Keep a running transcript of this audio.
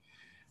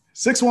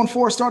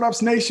614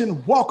 Startups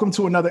Nation, welcome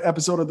to another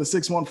episode of the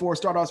 614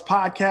 Startups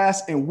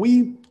Podcast. And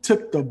we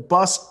took the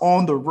bus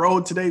on the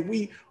road today.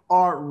 We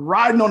are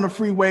riding on the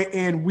freeway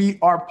and we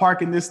are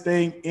parking this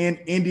thing in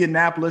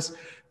Indianapolis.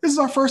 This is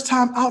our first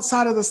time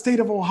outside of the state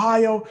of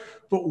Ohio,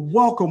 but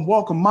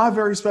welcome my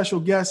very special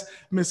guest,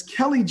 Ms.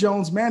 Kelly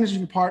Jones,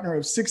 managing partner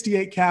of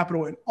 68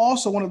 Capital and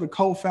also one of the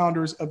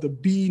co-founders of the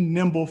Be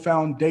Nimble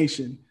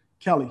Foundation.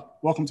 Kelly,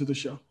 welcome to the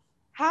show.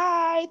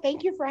 Hi,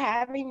 thank you for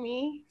having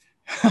me.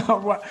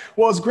 Well,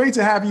 it's great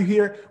to have you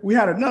here. We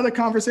had another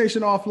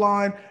conversation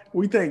offline.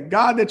 We thank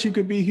God that you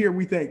could be here.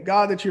 We thank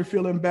God that you're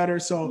feeling better.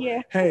 So,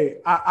 yeah. Hey,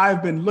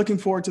 I've been looking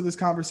forward to this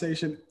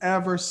conversation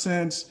ever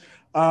since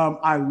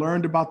I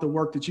learned about the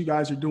work that you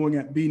guys are doing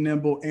at Be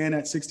Nimble and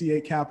at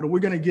 68 Capital. We're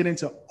going to get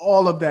into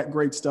all of that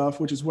great stuff,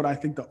 which is what I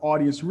think the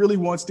audience really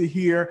wants to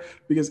hear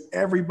because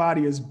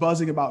everybody is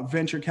buzzing about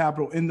venture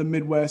capital in the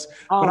Midwest.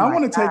 But I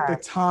want to take the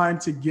time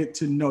to get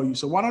to know you.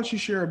 So why don't you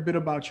share a bit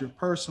about your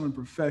personal and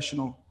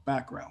professional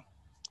background?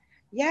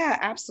 Yeah,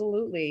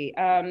 absolutely.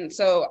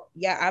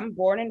 I'm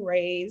born and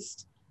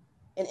raised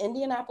in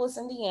Indianapolis,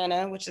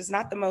 Indiana, which is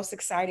not the most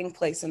exciting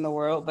place in the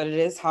world, but it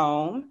is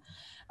home.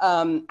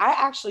 I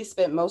actually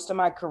spent most of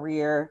my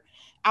career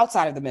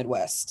outside of the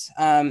Midwest.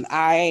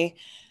 I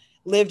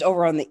lived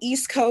over on the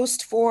East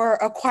Coast for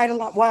quite a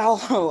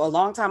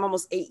long time,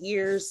 almost 8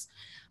 years.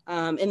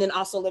 And then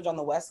also lived on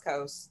the West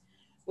Coast,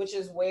 which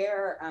is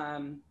where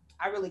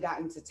I really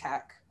got into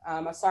tech.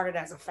 I started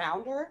as a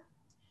founder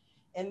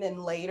and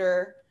then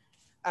later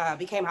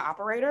became an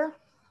operator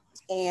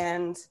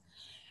and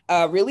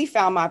really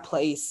found my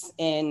place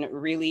in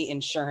really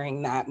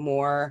ensuring that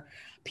more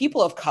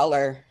people of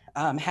color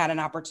had an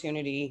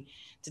opportunity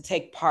to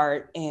take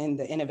part in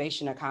the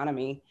innovation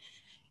economy.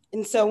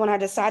 And so when I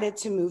decided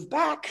to move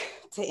back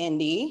to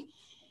Indy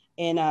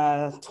in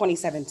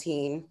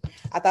 2017,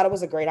 I thought it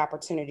was a great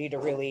opportunity to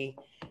really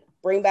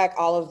bring back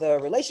all of the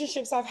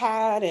relationships I've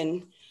had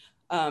and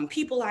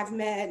people I've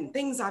met and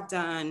things I've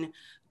done,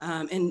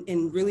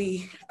 and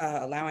really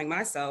allowing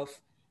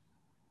myself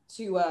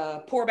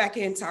to pour back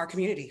into our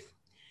community.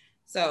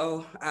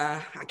 So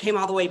I came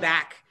all the way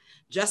back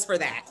just for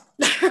that.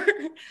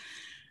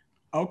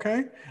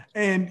 Okay.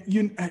 And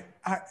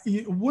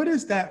what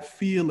is that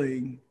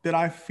feeling that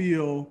I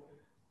feel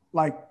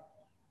like,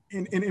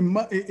 and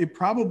it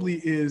probably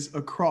is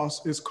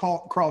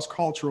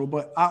cross-cultural,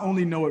 but I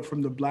only know it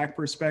from the Black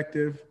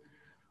perspective.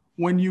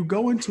 When you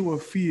go into a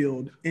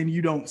field and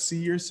you don't see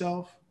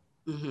yourself,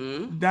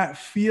 that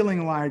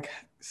feeling like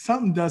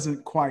something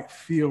doesn't quite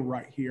feel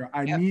right here.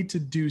 I need to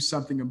do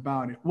something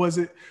about it. Was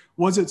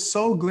it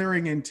so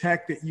glaring in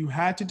tech that you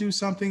had to do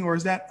something, or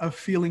is that a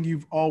feeling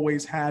you've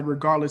always had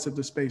regardless of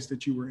the space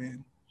that you were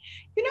in?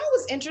 You know, it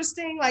was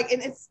interesting.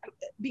 And it's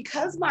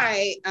because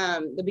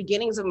the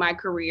beginnings of my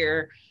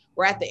career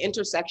were at the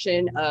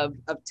intersection of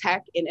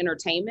tech and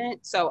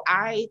entertainment. So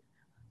I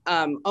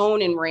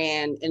own and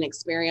ran an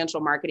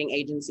experiential marketing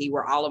agency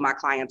where all of my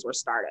clients were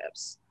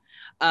startups.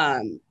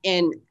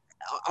 And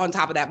on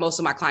top of that, most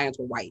of my clients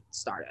were white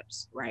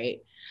startups, right?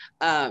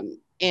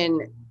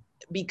 And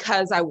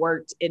because I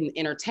worked in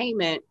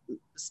entertainment,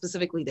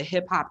 specifically the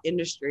hip hop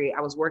industry,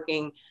 I was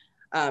working,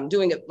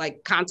 doing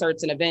like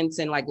concerts and events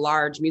and like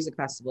large music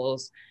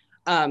festivals.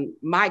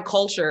 My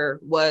culture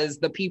was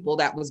the people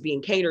that was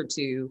being catered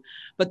to,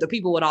 but the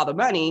people with all the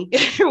money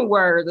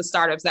were the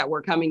startups that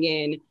were coming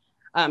in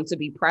to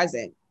be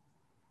present.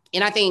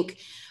 And I think,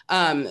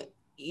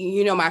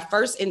 my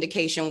first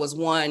indication was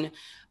one,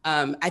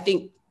 I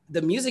think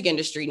the music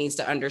industry needs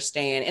to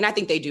understand, and I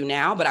think they do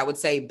now, but I would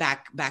say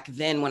back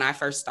then when I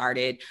first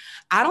started,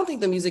 I don't think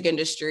the music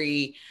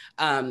industry,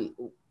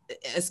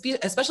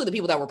 especially the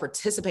people that were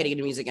participating in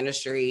the music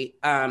industry,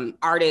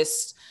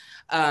 artists,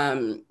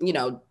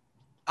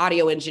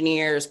 audio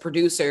engineers,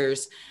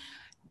 producers,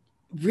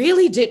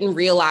 really didn't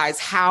realize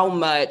how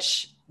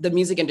much the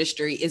music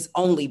industry is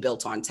only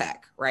built on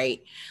tech,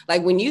 right?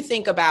 Like when you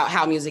think about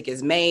how music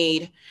is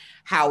made,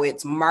 how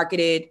it's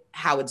marketed,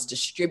 how it's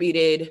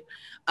distributed,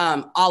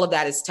 all of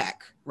that is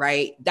tech,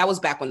 right? That was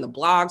back when the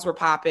blogs were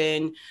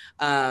popping,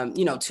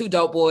 Two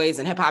Dope Boys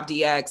and Hip Hop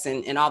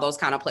DX and all those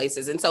kind of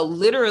places. And so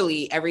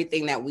literally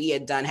everything that we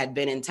had done had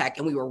been in tech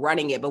and we were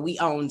running it, but we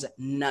owned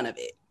none of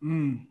it.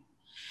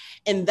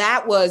 And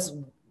that was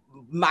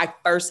my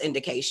first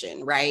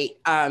indication, right?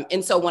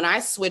 And so when I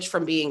switched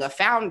from being a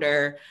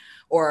founder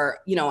or,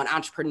 an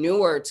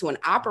entrepreneur to an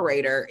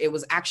operator, it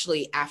was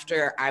actually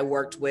after I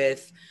worked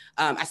with,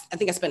 I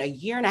think I spent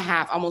 1.5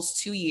 years, almost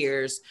 2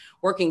 years,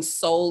 working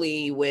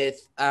solely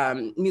with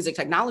music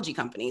technology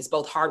companies,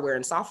 both hardware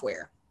and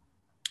software,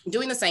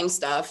 doing the same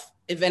stuff,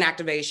 event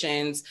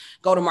activations,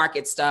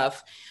 go-to-market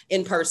stuff,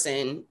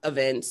 in-person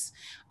events,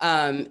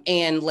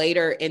 and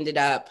later ended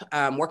up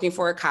working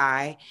for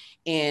Akai,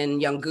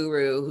 and Young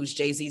Guru, who's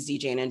Jay-Z's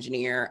DJ and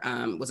engineer,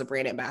 was a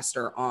brand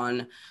ambassador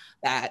on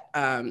that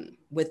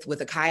with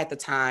Akai at the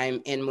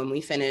time. And when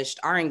we finished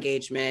our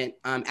engagement,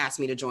 asked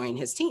me to join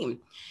his team.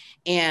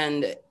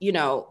 And,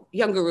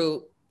 Young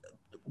Guru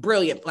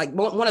brilliant, like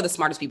one of the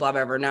smartest people I've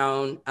ever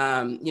known.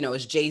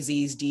 Is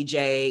Jay-Z's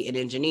DJ, an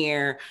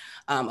engineer,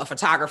 a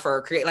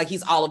photographer, like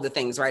he's all of the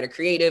things, right? A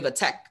creative, a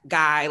tech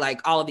guy,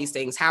 like all of these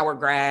things. Howard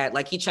grad,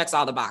 like he checks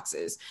all the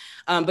boxes,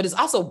 but is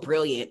also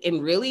brilliant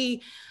and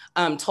really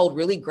told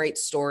really great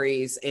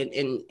stories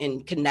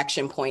and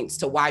connection points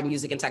to why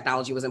music and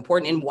technology was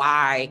important and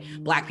why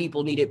Black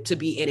people needed to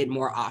be in it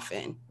more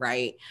often,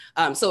 right?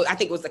 So I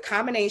think it was the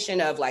combination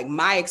of like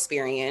my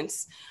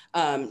experience,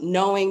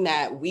 knowing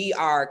that we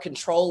are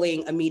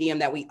controlling a medium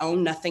that we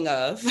own nothing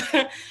of,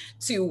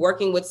 to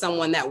working with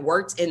someone that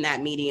worked in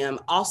that medium,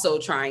 also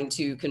trying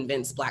to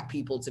convince Black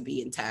people to be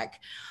in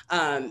tech.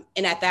 And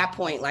at that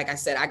point, like I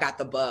said, I got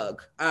the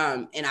bug,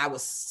 and I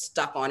was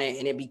stuck on it,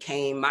 and it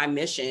became my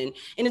mission.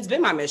 And it's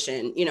been my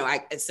mission,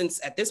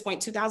 since at this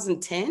point,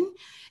 2010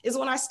 is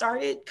when I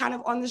started kind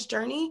of on this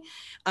journey.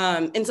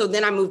 And so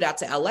then I moved out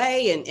to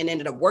LA and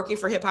ended up working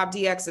for Hip Hop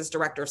DX as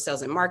director of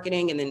sales and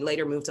marketing, and then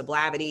later moved to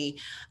Blavity,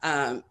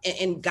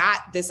 and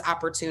got this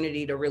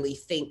opportunity to really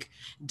think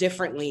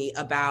differently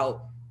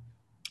about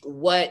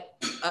what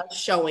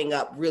showing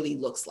up really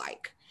looks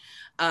like.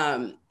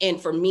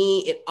 And for me,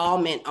 it all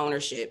meant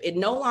ownership. It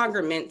no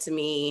longer meant to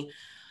me,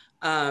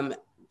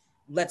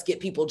 let's get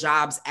people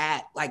jobs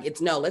at,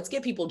 let's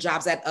get people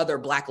jobs at other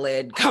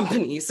Black-led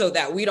companies so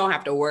that we don't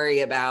have to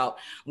worry about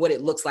what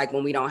it looks like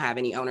when we don't have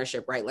any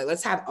ownership, right? Like,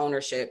 let's have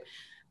ownership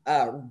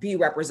be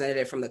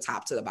representative from the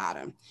top to the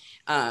bottom.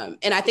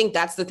 And I think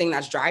that's the thing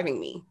that's driving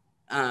me.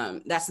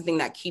 That's the thing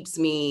that keeps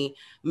me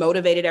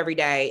motivated every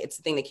day. It's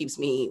the thing that keeps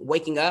me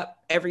waking up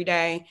every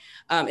day.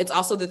 It's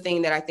also the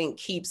thing that I think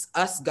keeps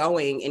us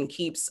going and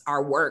keeps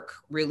our work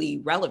really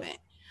relevant.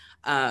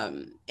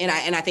 And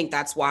I think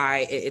that's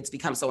why it's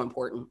become so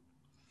important.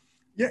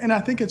 Yeah, and I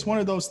think it's one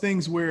of those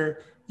things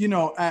where,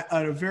 at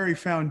a very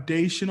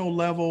foundational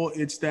level,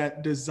 it's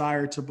that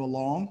desire to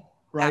belong,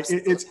 right?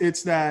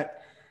 It's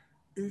that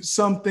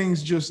some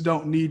things just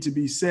don't need to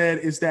be said.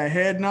 It's that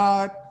head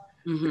nod.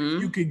 Mm-hmm.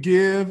 You could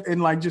give,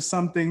 and like just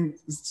some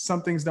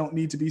things don't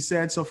need to be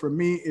said. So for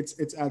me, it's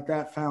at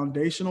that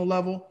foundational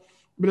level.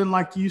 But then,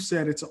 like you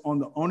said, it's on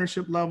the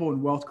ownership level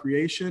and wealth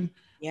creation.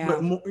 Yeah.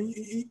 But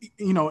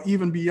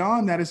even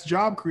beyond that, it's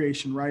job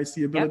creation, right? It's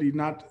the ability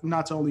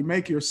not to only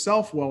make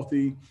yourself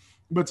wealthy,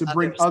 but to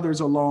bring others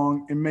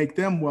along and make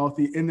them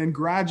wealthy, and then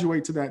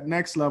graduate to that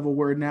next level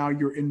where now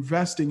you're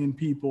investing in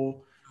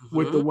people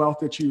with the wealth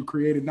that you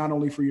created, not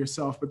only for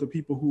yourself, but the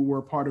people who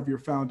were part of your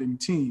founding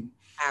team.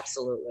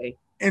 Absolutely.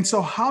 And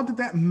so how did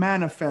that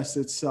manifest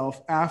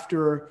itself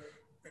after,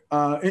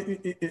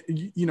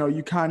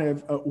 you kind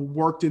of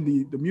worked in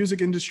the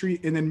music industry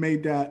and then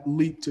made that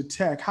leap to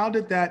tech? How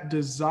did that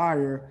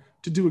desire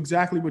to do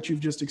exactly what you've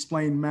just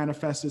explained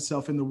manifest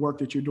itself in the work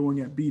that you're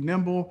doing at Be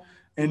Nimble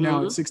and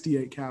now at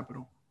 68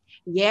 Capital?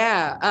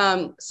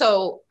 Yeah.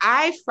 So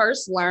I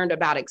first learned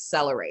about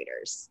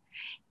accelerators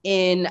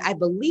in, I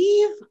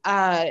believe,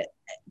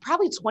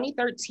 probably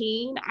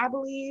 2013, I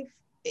believe.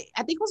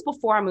 I think it was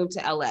before I moved to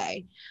LA.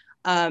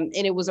 And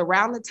it was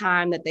around the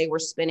time that they were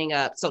spinning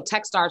up. So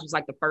Techstars was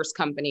like the first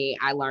company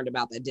I learned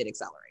about that did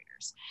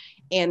accelerators.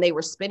 And they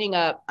were spinning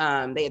up,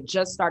 they had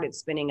just started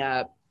spinning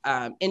up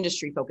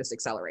industry-focused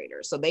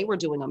accelerators. So they were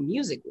doing a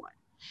music one,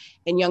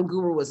 and Young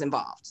Guru was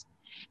involved.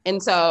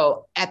 And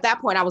so at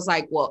that point, I was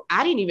like, well,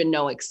 I didn't even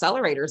know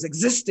accelerators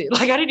existed.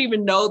 Like, I didn't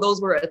even know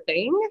those were a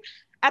thing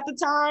at the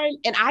time.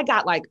 And I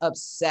got like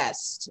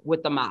obsessed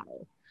with the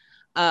model.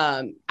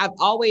 I've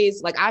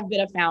always, I've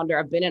been a founder,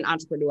 I've been an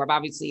entrepreneur, I've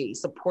obviously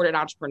supported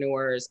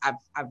entrepreneurs,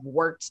 I've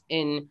worked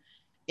in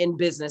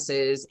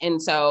businesses.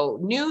 And so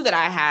knew that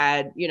I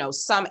had,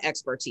 some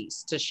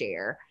expertise to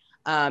share,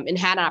 and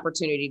had an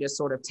opportunity to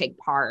sort of take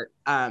part,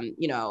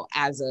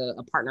 as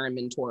a partner and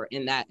mentor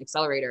in that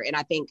accelerator. And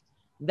I think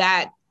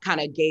that kind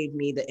of gave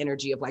me the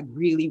energy of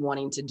really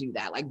wanting to do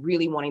that,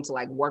 really wanting to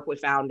work with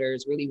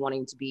founders, really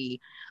wanting to be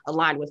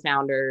aligned with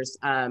founders,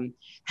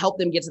 help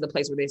them get to the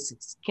place where they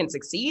can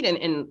succeed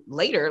and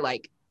later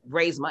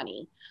raise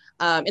money.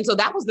 And so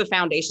that was the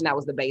foundation, that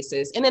was the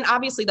basis. And then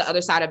obviously the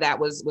other side of that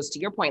was to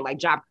your point,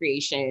 job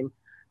creation,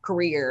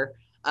 career,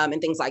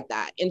 and things like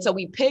that. And so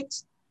we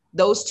picked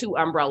those two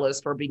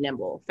umbrellas for Be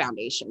Nimble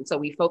Foundation. So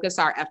we focus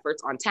our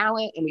efforts on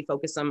talent and we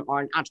focus them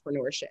on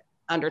entrepreneurship.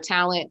 Under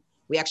talent,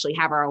 we actually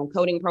have our own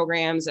coding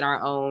programs and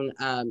our own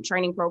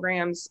training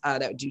programs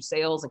that do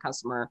sales and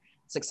customer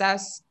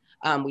success.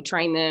 We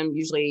train them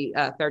usually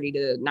 30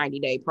 to 90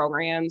 day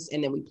programs,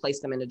 and then we place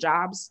them into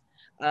jobs.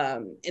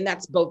 And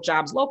that's both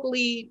jobs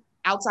locally,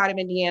 outside of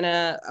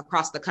Indiana,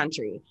 across the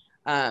country.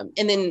 And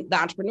then the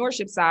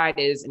entrepreneurship side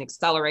is an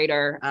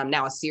accelerator,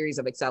 now a series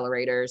of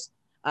accelerators,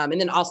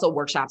 and then also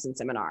workshops and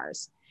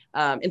seminars.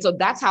 And so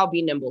that's how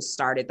Be Nimble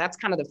started. That's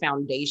kind of the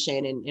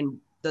foundation and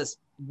the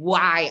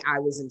why I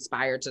was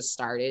inspired to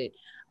start it.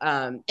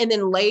 And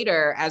then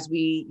later, as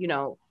we,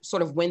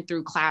 sort of went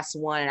through class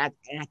one, and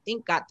I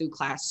think got through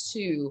class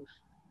two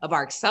of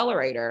our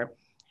accelerator,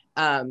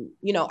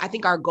 I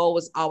think our goal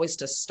was always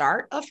to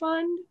start a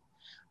fund.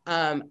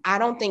 I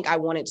don't think I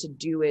wanted to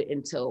do it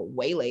until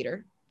way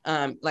later.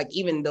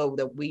 Even though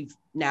that we've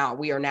now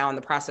we are now in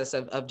the process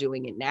of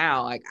doing it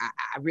now. Like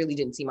I really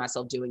didn't see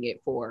myself doing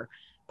it for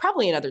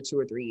probably another 2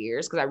 or 3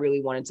 years, because I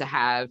really wanted to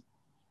have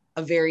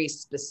a very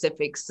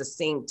specific,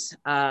 succinct,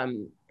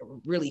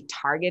 really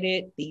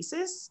targeted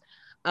thesis.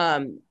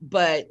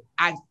 But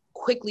I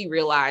quickly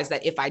realized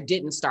that if I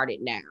didn't start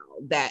it now,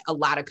 that a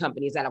lot of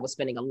companies that I was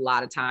spending a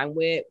lot of time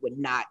with would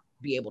not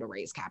be able to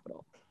raise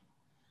capital.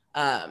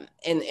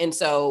 And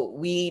so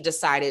we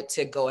decided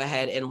to go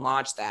ahead and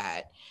launch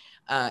that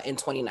in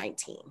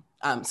 2019.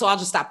 So I'll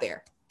just stop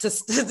there to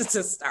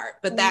start.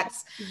 But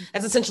that's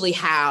essentially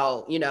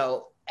how, you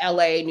know,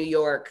 LA, New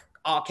York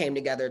all came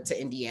together to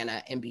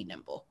Indiana and Be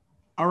Nimble.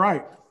 All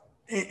right.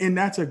 And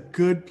that's a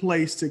good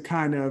place to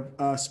kind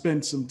of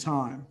spend some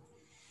time,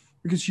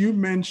 because you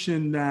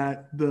mentioned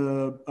that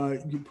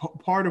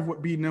part of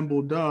what Be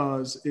Nimble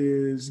does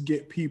is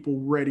get people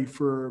ready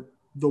for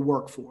the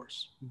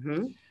workforce.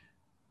 Mm-hmm.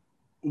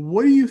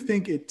 What do you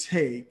think it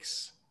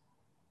takes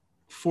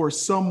for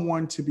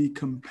someone to be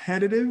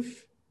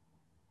competitive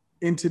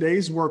in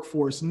today's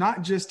workforce,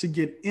 not just to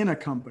get in a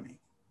company,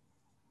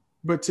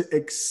 but to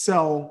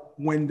excel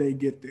when they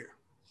get there?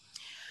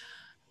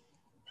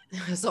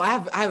 So I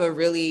have a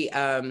really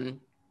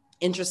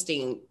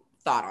interesting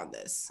thought on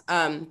this.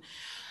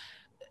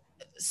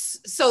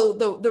 So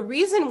the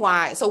reason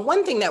why, so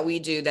one thing that we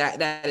do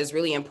that is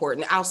really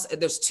important,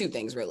 there's two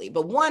things really,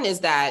 but one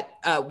is that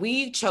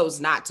we chose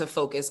not to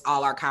focus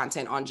all our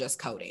content on just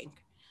coding.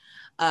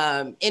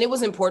 And it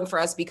was important for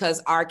us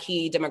because our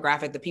key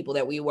demographic, the people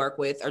that we work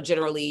with, are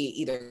generally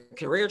either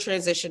career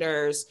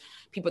transitioners,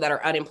 people that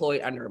are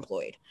unemployed,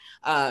 underemployed.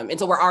 And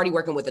so we're already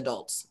working with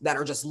adults that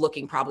are just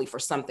looking probably for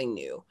something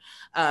new.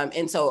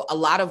 And so a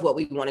lot of what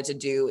we wanted to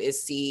do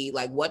is see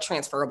like what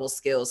transferable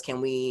skills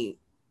can we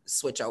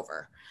switch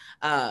over.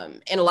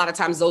 And a lot of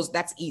times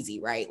that's easy,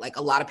 right? Like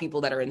a lot of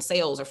people that are in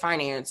sales or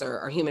finance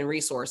or human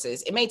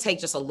resources, it may take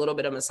just a little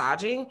bit of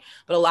massaging,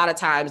 but a lot of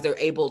times they're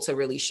able to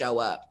really show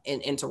up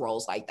into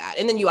roles like that.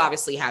 And then you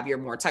obviously have your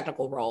more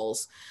technical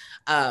roles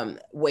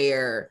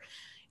where,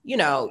 you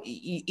know,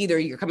 either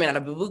you're coming out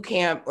of a boot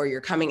camp or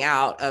you're coming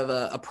out of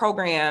a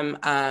program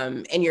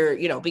and you're,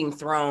 you know, being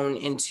thrown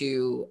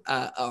into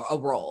a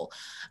role.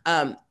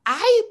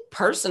 I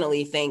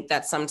personally think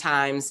that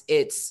sometimes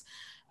it's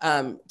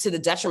to the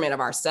detriment of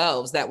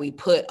ourselves that we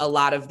put a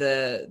lot of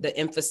the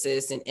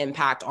emphasis and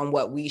impact on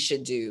what we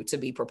should do to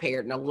be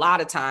prepared. And a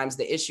lot of times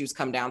the issues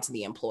come down to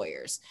the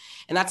employers.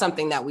 And that's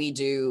something that we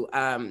do.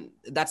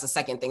 That's the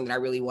second thing that I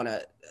really want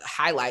to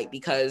highlight,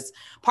 because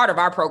part of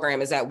our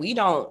program is that we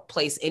don't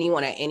place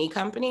anyone at any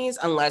companies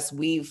unless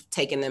we've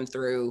taken them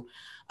through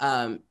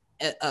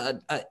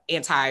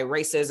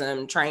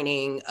anti-racism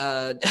training,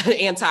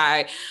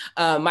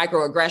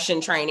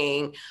 anti-microaggression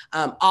training,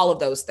 all of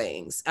those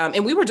things.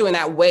 And we were doing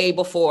that way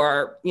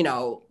before, you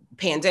know,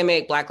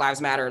 pandemic, Black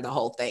Lives Matter, the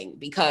whole thing,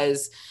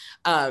 because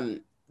the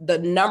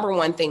number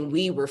one thing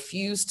we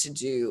refuse to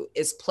do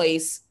is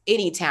place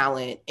any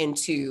talent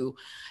into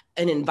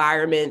an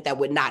environment that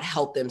would not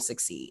help them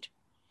succeed.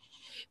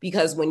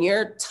 Because when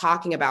you're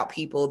talking about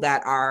people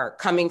that are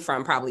coming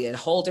from probably a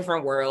whole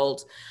different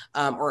world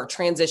or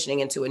transitioning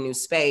into a new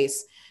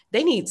space,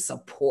 they need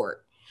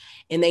support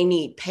and they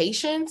need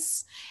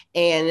patience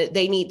and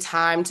they need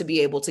time to be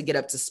able to get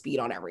up to speed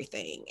on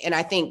everything. And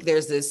I think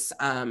there's this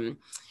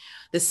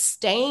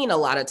stain a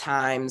lot of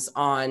times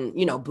on,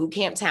 you know, boot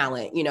camp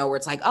talent, you know, where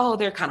it's like, oh,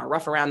 they're kind of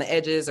rough around the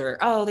edges, or,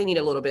 oh, they need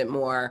a little bit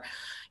more,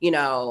 you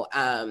know,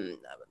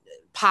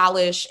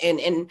 polish.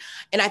 And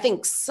I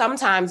think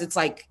sometimes it's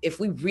like, if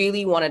we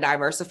really want to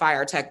diversify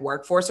our tech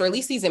workforce, or at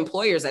least these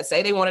employers that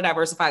say they want to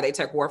diversify their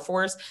tech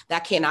workforce,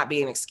 that cannot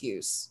be an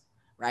excuse,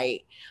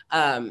 right?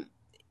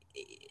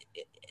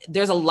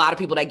 There's a lot of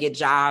people that get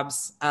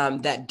jobs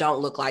that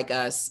don't look like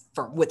us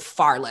with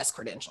far less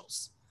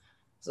credentials.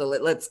 So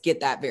let's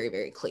get that very,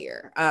 very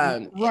clear.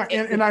 Right.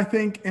 And I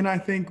think,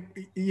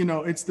 you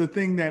know, it's the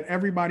thing that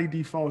everybody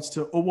defaults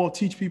to, oh, well,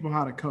 teach people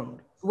how to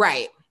code.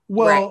 Right.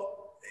 Well, right.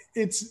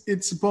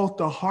 It's both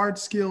the hard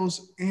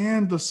skills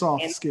and the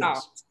soft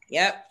skills.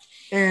 Yep.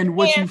 And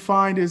what you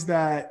find is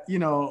that, you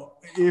know,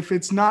 if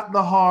it's not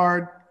the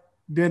hard,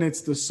 then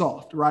it's the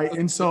soft, right?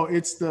 And so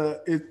it's to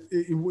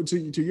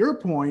your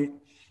point,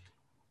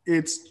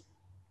 it's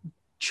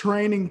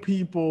training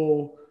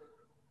people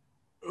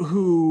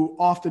who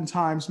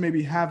oftentimes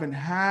maybe haven't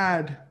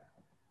had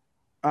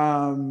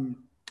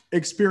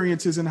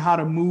experiences in how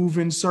to move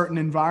in certain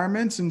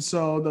environments. And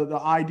so the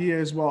idea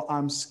is, well,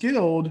 I'm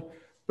skilled,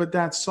 but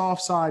that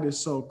soft side is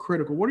so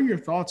critical. What are your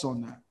thoughts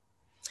on that?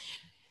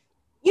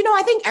 You know,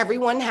 I think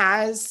everyone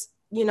has,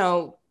 you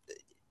know,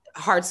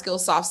 hard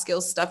skills, soft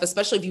skills stuff,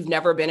 especially if you've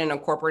never been in a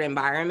corporate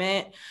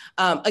environment.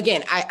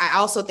 Again, I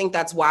also think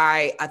that's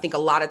why I think a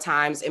lot of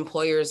times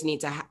employers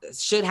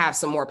should have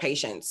some more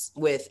patience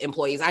with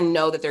employees. I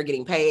know that they're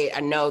getting paid. I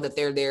know that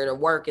they're there to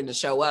work and to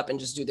show up and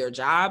just do their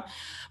job.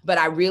 But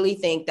I really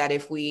think that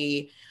if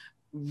we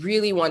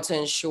really want to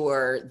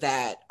ensure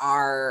that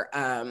our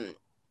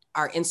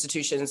our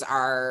institutions,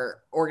 our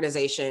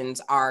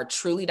organizations are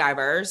truly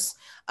diverse,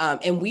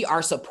 and we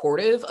are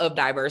supportive of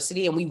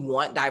diversity and we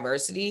want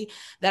diversity,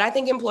 that I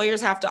think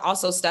employers have to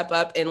also step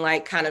up and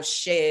like kind of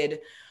shed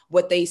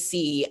what they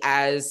see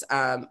as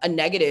a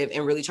negative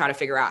and really try to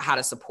figure out how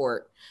to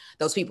support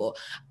those people.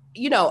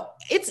 You know,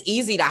 it's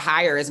easy to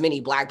hire as many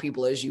Black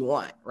people as you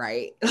want,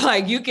 right?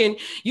 Like you can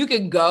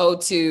go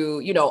to,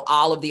 you know,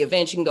 all of the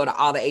events, you can go to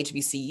all the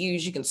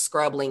HBCUs, you can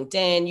scrub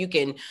LinkedIn, you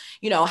can,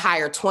 you know,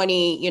 hire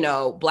 20, you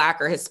know, Black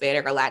or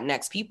Hispanic or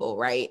Latinx people,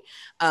 right?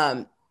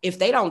 If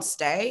they don't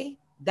stay,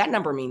 that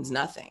number means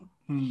nothing.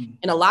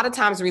 And a lot of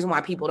times the reason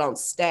why people don't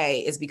stay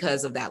is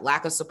because of that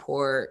lack of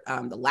support,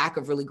 the lack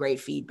of really great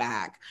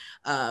feedback,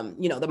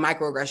 you know, the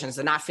microaggressions,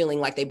 they're not feeling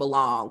like they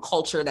belong,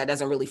 culture that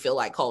doesn't really feel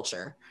like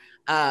culture.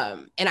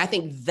 And I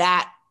think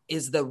that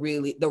is the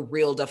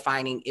real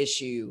defining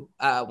issue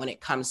when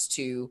it comes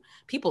to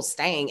people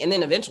staying and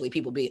then eventually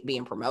people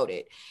being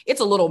promoted.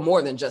 It's a little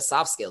more than just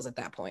soft skills at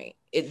that point.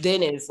 It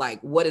then is like,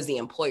 what is the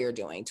employer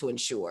doing to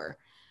ensure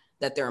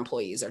that their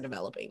employees are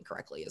developing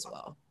correctly as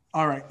well?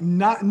 All right.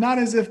 Not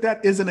as if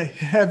that isn't a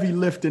heavy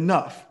lift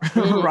enough,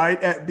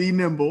 right? At Be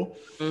Nimble.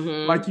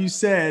 Like you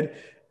said,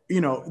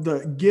 you know,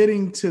 the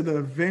getting to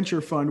the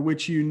venture fund,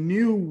 which you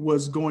knew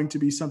was going to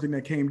be something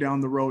that came down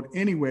the road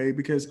anyway,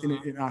 because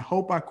and I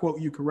hope I quote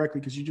you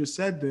correctly, because you just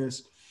said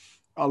this,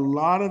 a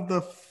lot of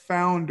the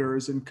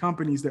founders and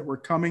companies that were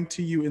coming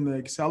to you in the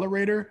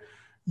accelerator,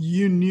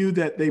 you knew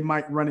that they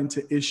might run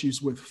into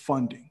issues with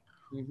funding.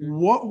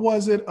 What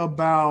was it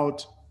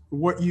about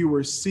what you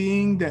were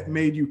seeing that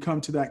made you come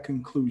to that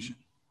conclusion?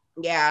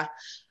 Yeah.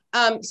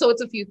 So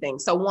it's a few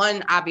things. So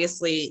one,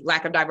 obviously,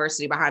 lack of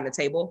diversity behind the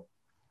table.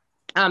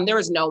 There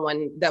was no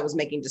one that was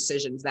making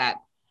decisions that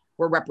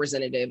were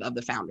representative of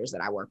the founders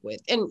that I work with.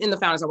 And the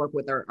founders I work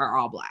with are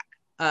all Black.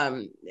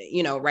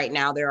 You know, right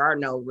now, there are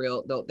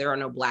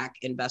no Black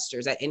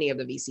investors at any of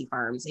the VC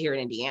firms here in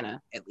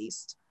Indiana, at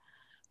least.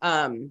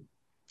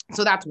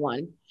 So that's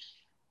one.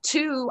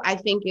 Two, I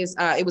think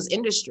it was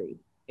industry.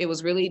 It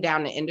was really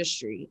down to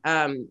industry.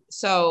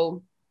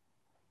 So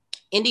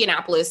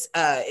Indianapolis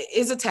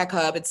is a tech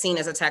hub. It's seen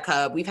as a tech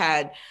hub. We've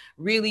had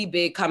really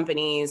big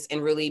companies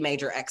and really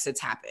major exits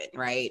happen,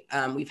 right?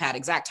 We've had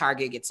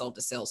ExactTarget get sold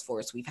to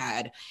Salesforce. We've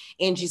had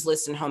Angie's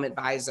List and Home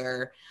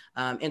Advisor,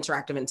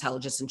 Interactive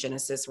Intelligence and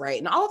Genesis, right?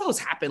 And all of those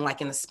happen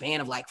like in the span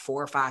of like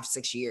 4 or 5,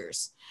 6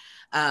 years.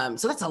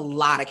 So that's a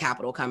lot of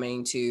capital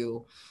coming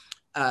to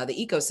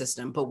the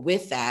ecosystem. But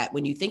with that,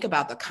 when you think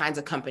about the kinds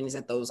of companies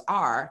that those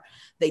are,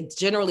 they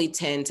generally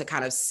tend to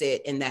kind of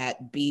sit in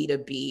that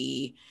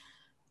B2B,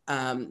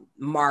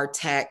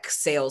 MarTech,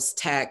 sales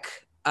tech,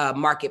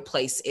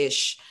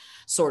 marketplace-ish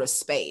sort of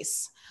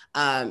space.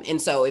 And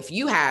so if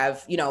you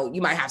have, you know,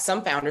 you might have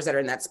some founders that are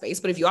in that space,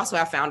 but if you also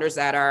have founders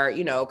that are,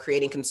 you know,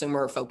 creating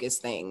consumer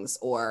focused things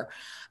or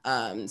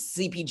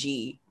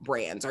CPG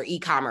brands or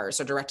e-commerce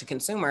or direct to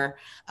consumer,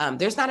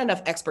 there's not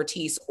enough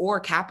expertise or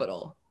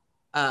capital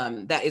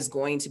that is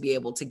going to be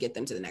able to get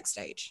them to the next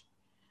stage.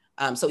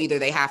 So either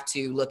they have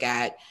to look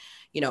at,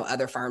 you know,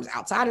 other firms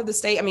outside of the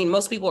state. I mean,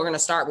 most people are going to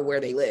start with where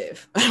they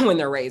live when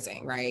they're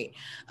raising, right?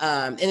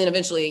 And then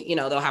eventually, you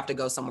know, they'll have to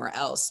go somewhere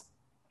else.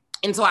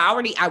 And so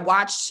I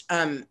watched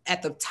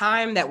at the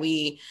time that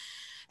we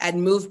had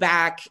moved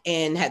back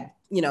and had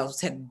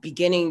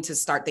beginning to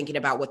start thinking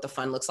about what the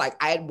fund looks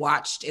like. I had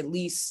watched at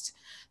least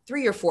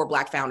 3 or 4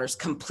 Black founders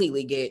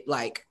completely get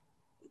like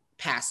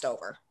passed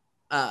over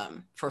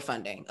for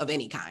funding of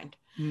any kind.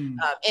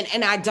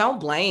 And I don't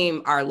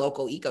blame our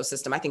local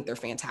ecosystem. I think they're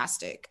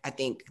fantastic. I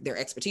think their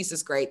expertise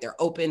is great. They're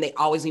open. They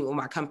always meet with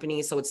my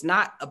company. So it's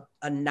not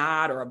a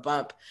nod or a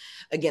bump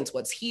against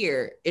what's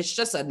here. It's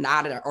just a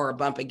nod or a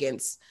bump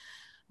against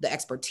the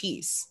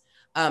expertise.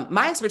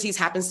 My expertise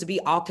happens to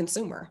be all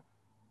consumer,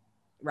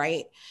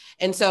 right?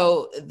 And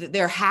so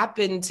there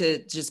happened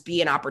to just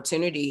be an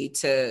opportunity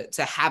to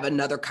have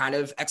another kind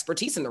of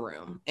expertise in the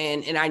room.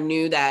 And I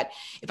knew that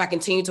if I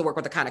continued to work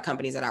with the kind of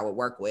companies that I would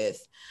work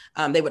with,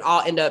 they would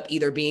all end up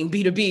either being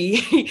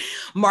B2B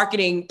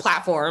marketing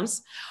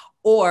platforms,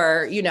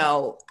 or, you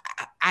know,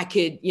 I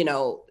could, you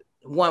know,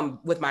 one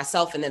with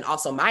myself and then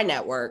also my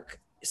network,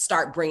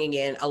 start bringing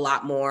in a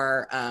lot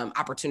more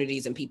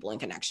opportunities and people and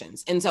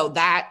connections. And so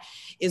that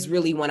is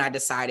really when I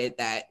decided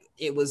that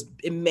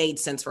it made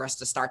sense for us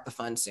to start the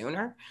fund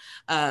sooner,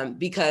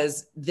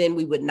 because then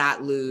we would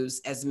not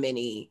lose as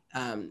many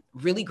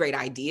really great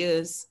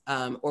ideas,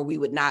 or we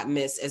would not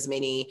miss as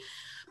many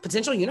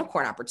potential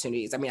unicorn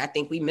opportunities. I mean, I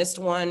think we missed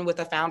one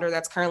with a founder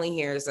that's currently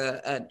here. Is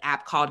an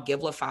app called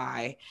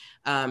Givelify.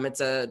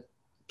 It's a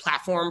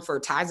platform for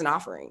tithes and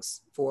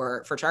offerings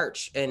for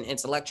church, and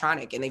it's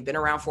electronic, and they've been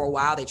around for a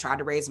while. They tried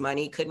to raise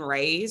money, couldn't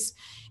raise,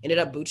 ended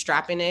up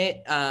bootstrapping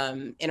it,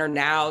 and are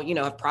now, you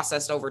know, have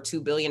processed over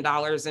 $2 billion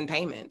in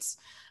payments,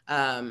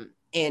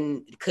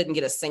 and couldn't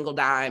get a single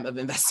dime of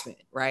investment,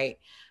 right?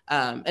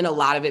 And a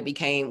lot of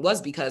it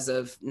was because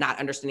of not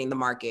understanding the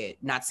market,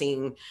 not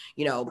seeing,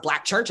 you know,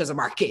 Black church as a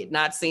market,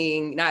 not,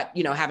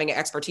 you know, having an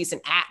expertise in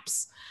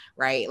apps,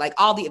 right? Like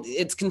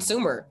it's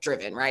consumer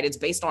driven, right? It's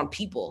based on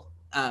people.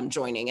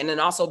 joining, and then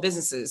also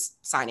businesses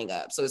signing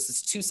up. So it's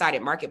this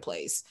two-sided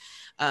marketplace.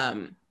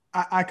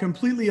 I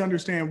completely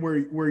understand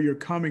where you're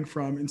coming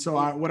from. And so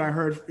what I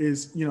heard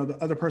is, the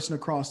other person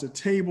across the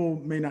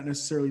table may not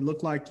necessarily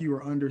look like you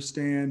or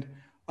understand.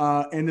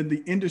 And then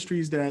the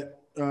industries that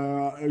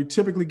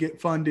typically get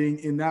funding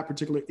in that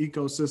particular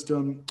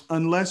ecosystem,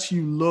 unless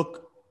you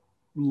look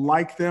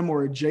like them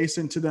or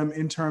adjacent to them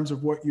in terms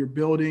of what you're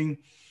building,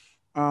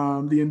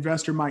 the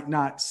investor might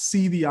not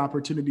see the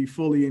opportunity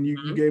fully. And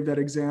you gave that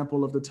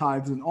example of the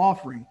tithes and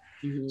offering.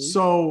 Mm-hmm.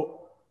 So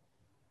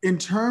in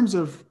terms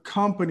of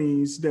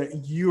companies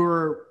that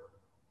you're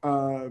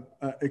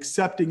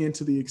accepting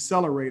into the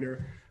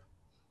accelerator,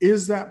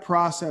 is that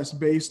process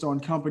based on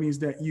companies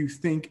that you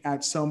think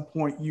at some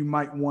point you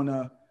might want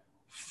to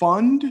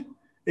fund?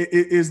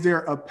 Is there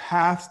a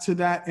path to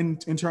that in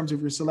terms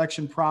of your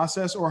selection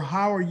process, or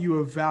how are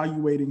you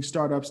evaluating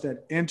startups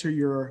that enter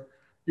your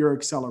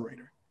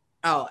accelerator?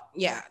 Oh,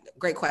 yeah,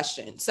 great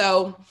question.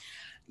 So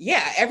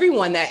yeah,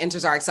 everyone that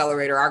enters our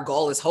accelerator, our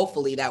goal is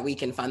hopefully that we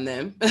can fund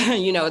them.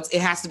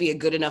 It has to be a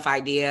good enough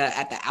idea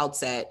at the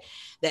outset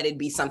that it'd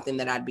be something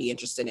that I'd be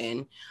interested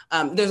in.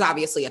 There's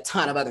obviously a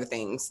ton of other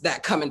things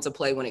that come into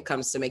play when it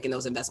comes to making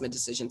those investment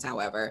decisions,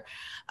 however.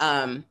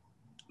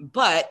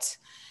 But,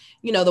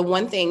 the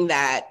one thing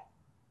that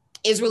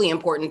is really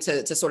important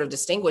to sort of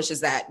distinguish is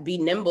that Be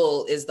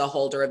Nimble is the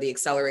holder of the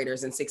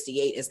accelerators and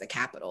 68 is the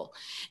capital.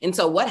 And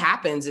so what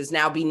happens is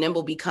now Be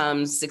Nimble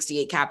becomes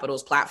 68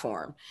 Capital's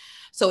platform.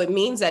 So it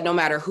means that no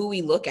matter who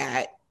we look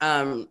at,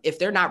 if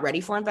they're not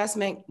ready for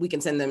investment, we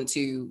can send them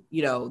to,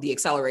 the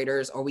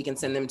accelerators, or we can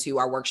send them to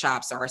our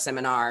workshops or our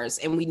seminars,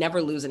 and we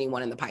never lose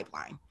anyone in the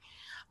pipeline.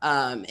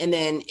 And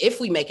then if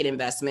we make an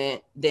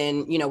investment,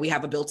 then, we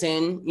have a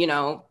built-in,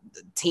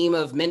 team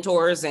of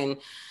mentors and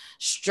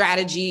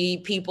strategy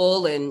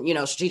people and,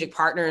 strategic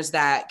partners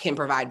that can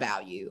provide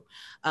value.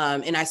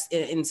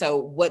 And so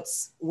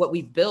what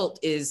we've built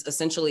is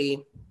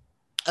essentially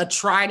a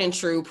tried and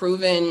true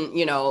proven,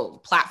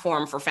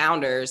 platform for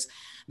founders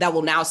that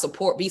will now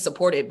be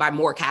supported by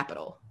more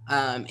capital.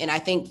 And I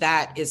think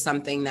that is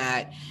something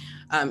that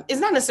is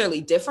not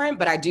necessarily different,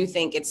 but I do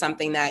think it's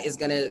something that is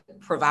going to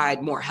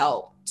provide more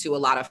help to a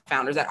lot of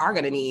founders that are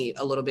going to need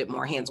a little bit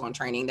more hands-on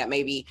training that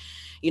maybe,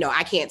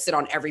 I can't sit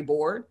on every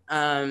board.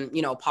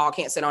 Paul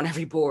can't sit on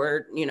every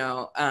board,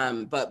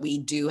 but we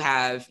do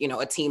have,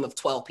 a team of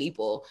 12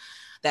 people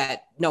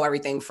that know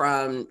everything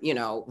from,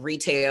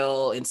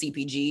 retail and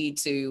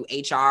CPG to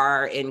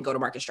HR and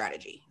go-to-market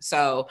strategy.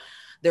 So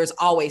there's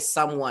always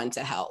someone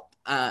to help.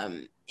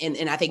 And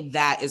I think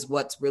that is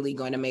what's really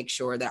going to make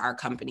sure that our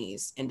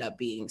companies end up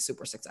being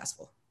super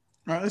successful.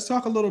 All right, let's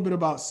talk a little bit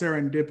about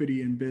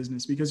serendipity in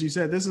business, because you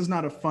said this is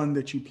not a fund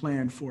that you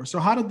planned for. So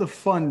how did the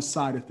fund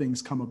side of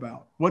things come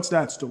about? What's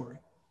that story?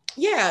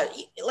 Yeah,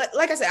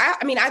 like I said,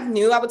 I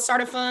knew I would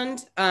start a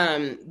fund,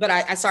 but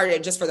I started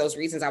it just for those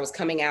reasons. I was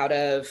coming out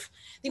of,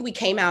 I think we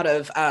came out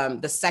of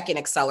the second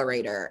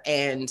accelerator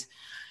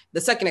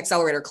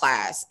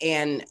class.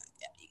 And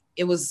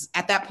it was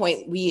at that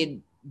point, we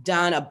had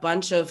done a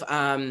bunch of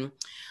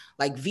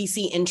like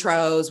VC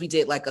intros. We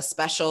did like a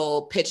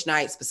special pitch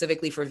night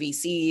specifically for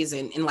VCs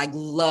and like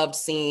loved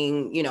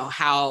seeing,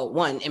 how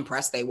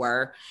impressed they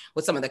were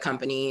with some of the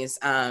companies.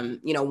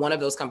 One of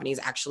those companies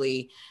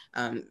actually,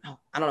 I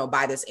don't know,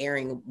 by this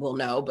airing we'll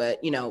know, but,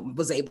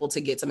 was able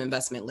to get some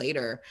investment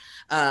later.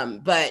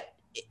 But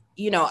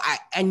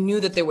I knew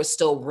that there was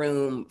still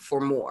room for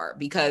more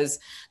because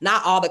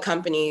not all the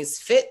companies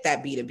fit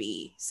that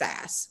B2B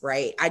SaaS,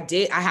 right? I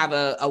have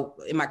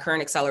in my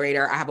current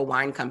accelerator, I have a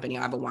wine company,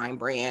 I have a wine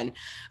brand,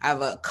 I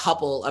have a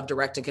couple of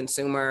direct to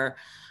consumer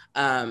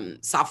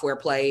software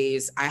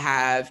plays. I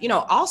have,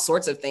 all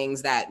sorts of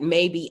things that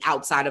may be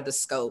outside of the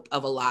scope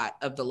of a lot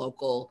of the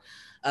local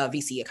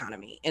VC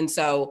economy. And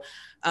so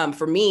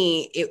for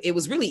me, it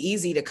was really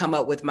easy to come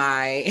up with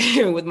my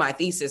with my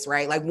thesis,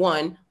 right? Like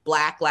 1,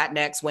 Black,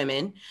 Latinx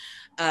women.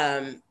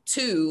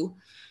 2,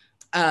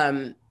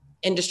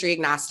 industry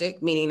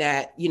agnostic, meaning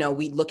that,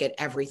 we look at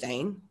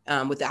everything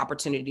with the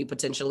opportunity to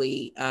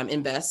potentially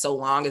invest so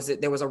long as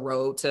there was a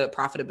road to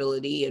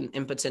profitability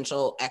and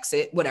potential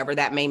exit, whatever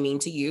that may mean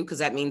to you, because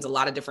that means a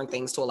lot of different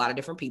things to a lot of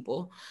different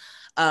people.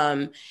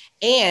 And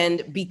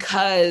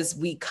because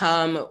we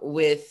come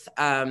with,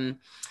 I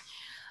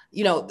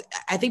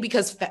think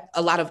because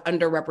a lot of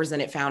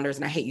underrepresented founders,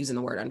 and I hate using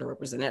the word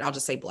underrepresented, I'll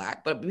just say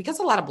Black, but because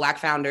a lot of Black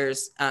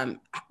founders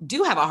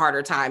do have a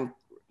harder time,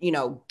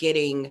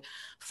 getting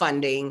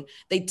funding,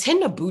 they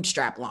tend to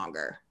bootstrap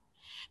longer,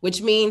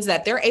 which means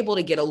that they're able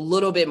to get a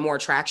little bit more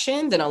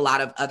traction than a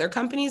lot of other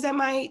companies that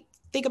might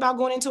think about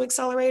going into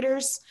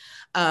accelerators.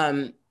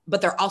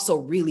 But they're also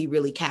really,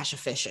 really cash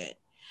efficient.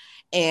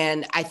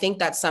 And I think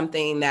that's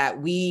something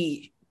that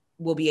we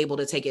will be able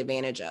to take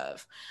advantage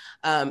of.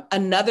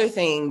 Another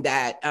thing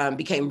that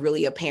became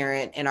really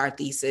apparent in our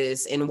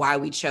thesis and why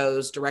we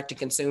chose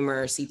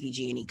direct-to-consumer,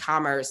 CPG, and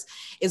e-commerce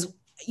is,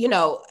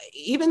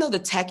 even though the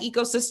tech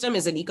ecosystem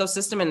is an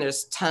ecosystem and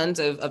there's tons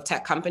of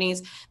tech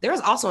companies, there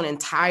is also an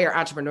entire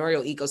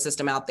entrepreneurial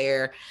ecosystem out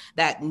there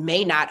that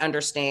may not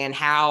understand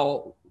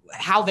how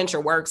how venture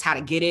works, how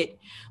to get it,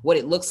 what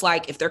it looks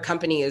like, if their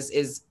company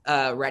is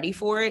ready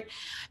for it.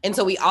 And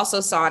so we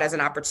also saw it as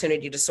an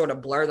opportunity to sort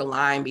of blur the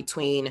line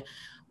between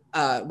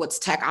what's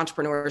tech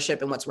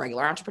entrepreneurship and what's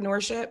regular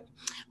entrepreneurship.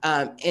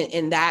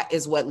 And that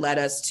is what led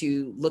us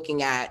to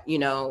looking at,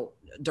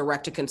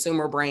 direct to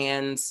consumer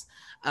brands,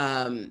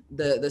 the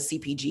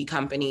CPG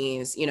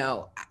companies.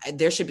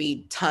 There should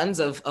be tons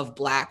of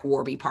Black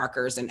Warby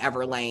Parkers and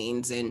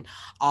Everlanes and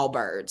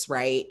Allbirds,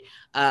 right?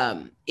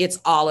 It's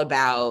all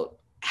about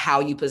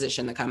how you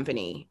position the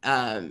company,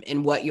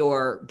 and what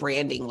your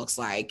branding looks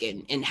like,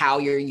 and how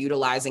you're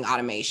utilizing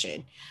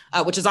automation,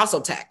 which is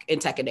also tech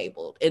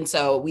enabled. And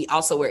so we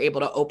also were able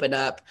to open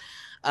up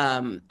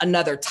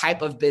another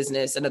type of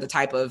business, another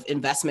type of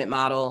investment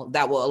model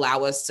that will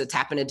allow us to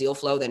tap into deal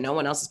flow that no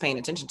one else is paying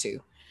attention to.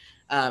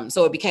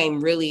 So it became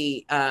a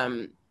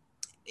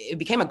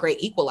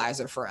great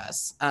equalizer for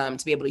us,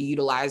 to be able to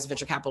utilize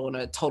venture capital in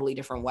a totally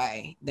different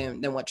way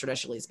than what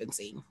traditionally has been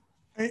seen.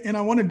 And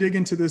I want to dig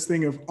into this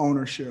thing of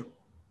ownership.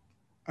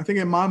 I think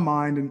in my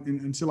mind,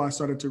 and until I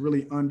started to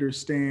really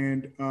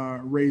understand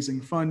raising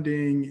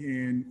funding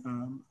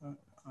and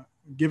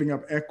giving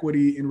up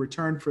equity in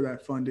return for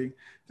that funding,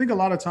 I think a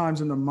lot of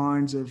times in the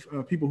minds of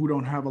people who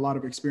don't have a lot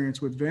of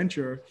experience with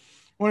venture,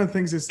 one of the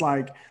things is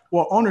like,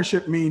 well,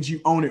 ownership means you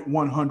own it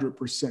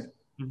 100%.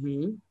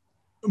 Mm-hmm.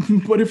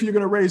 But if you're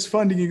going to raise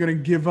funding, you're going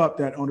to give up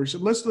that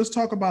ownership. Let's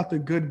talk about the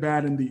good,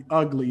 bad, and the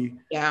ugly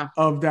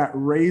of that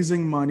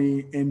raising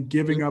money and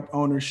giving up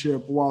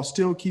ownership, while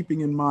still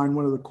keeping in mind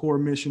one of the core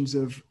missions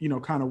of,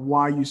 kind of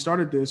why you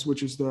started this,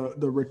 which is the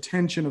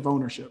retention of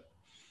ownership.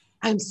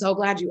 I'm so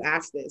glad you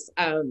asked this,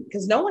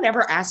 because no one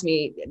ever asked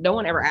me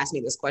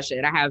this question,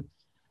 and I have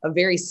a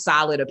very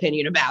solid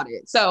opinion about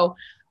it. So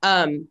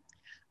a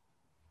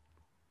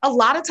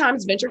lot of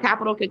times venture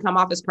capital can come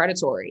off as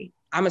predatory.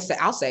 I'll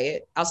say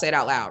it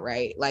out loud,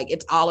 right? Like,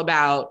 it's all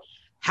about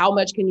how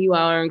much can you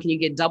own? Can you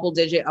get double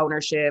digit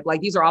ownership?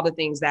 Like, these are all the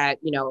things that,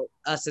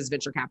 us as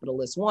venture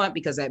capitalists want,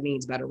 because that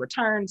means better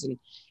returns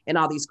and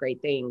all these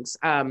great things.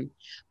 But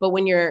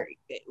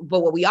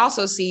what we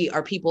also see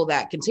are people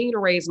that continue to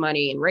raise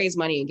money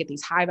and get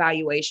these high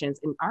valuations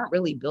and aren't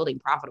really building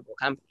profitable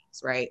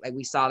companies, right? Like,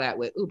 we saw that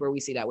with Uber, we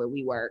see that with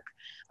WeWork.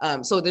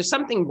 So there's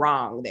something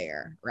wrong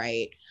there,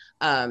 right?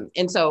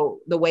 And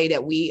so the way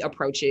that we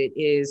approach it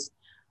is,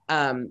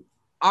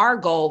 our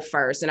goal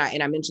first, and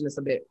I mentioned this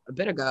a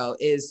bit ago,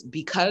 is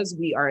because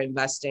we are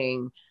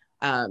investing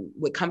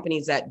with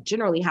companies that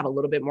generally have a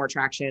little bit more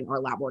traction or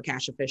a lot more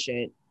cash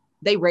efficient.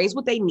 They raise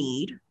what they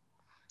need,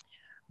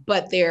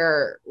 but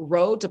their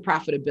road to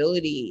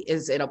profitability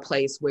is in a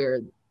place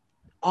where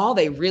all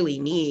they really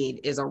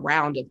need is a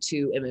round of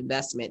 2 of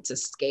investment to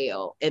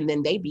scale, and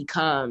then they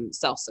become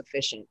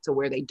self-sufficient to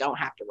where they don't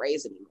have to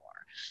raise anymore.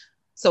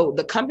 So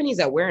the companies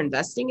that we're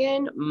investing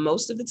in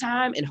most of the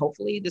time, and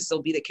hopefully this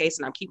will be the case,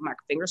 and I'm keeping my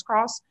fingers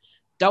crossed,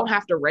 don't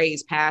have to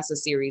raise past a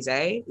Series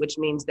A, which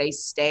means they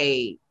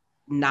stay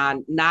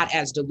not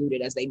as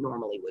diluted as they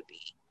normally would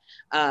be.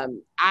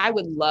 I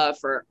would love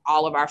for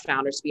all of our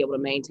founders to be able to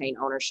maintain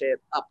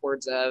ownership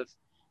upwards of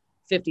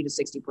 50 to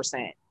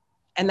 60%.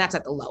 And that's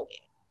at the low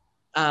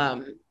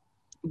end.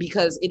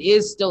 Because it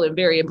is still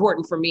very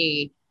important for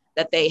me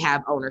that they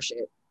have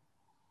ownership,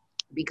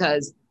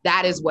 because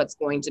that is what's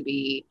going to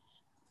be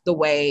the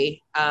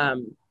way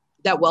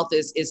that wealth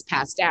is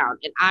passed down.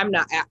 And I'm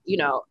not,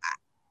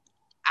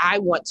 I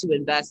want to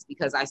invest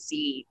because I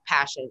see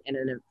passion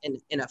in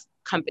a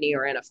company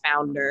or in a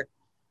founder.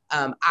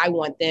 I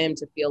want them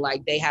to feel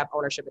like they have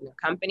ownership in their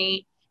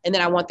company. And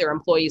then I want their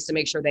employees to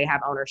make sure they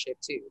have ownership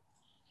too.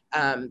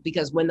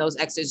 Because when those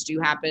exits do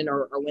happen,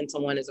 or when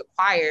someone is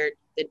acquired,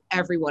 then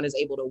everyone is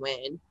able to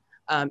win.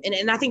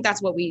 And I think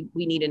that's what we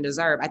need and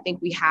deserve. I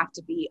think we have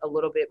to be a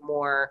little bit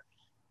more,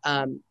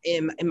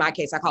 in my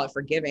case, I call it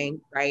forgiving,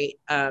 right?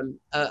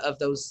 Of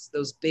those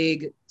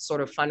big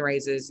sort of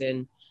fundraisers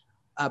and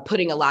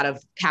putting a lot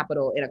of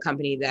capital in a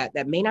company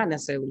that may not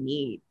necessarily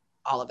need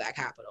all of that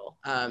capital.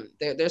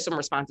 There's some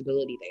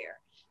responsibility there.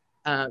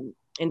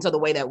 And so the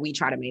way that we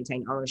try to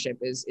maintain ownership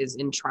is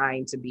in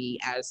trying to be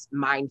as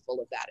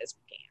mindful of that as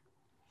we can.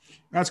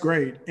 That's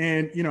great.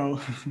 And,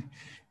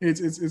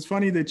 it's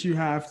funny that you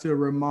have to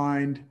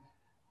remind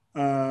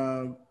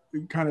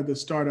kind of the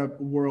startup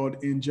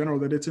world in general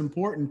that it's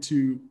important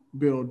to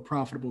build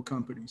profitable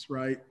companies,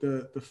 right?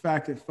 The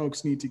fact that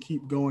folks need to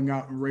keep going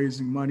out and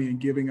raising money and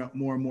giving up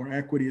more and more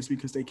equity is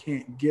because they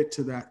can't get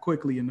to that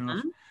quickly enough.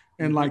 Mm-hmm.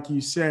 And like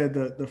you said,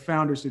 the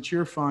founders that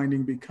you're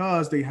finding,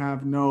 because they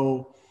have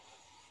no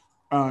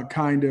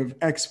kind of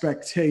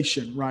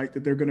expectation, right,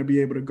 that they're going to be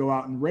able to go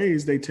out and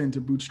raise, they tend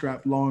to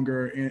bootstrap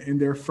longer, and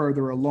they're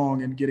further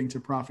along in getting to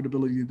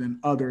profitability than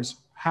others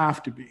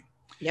have to be.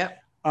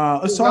 Yep.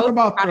 Let's talk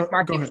about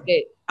market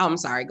fit. Oh, I'm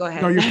sorry. Go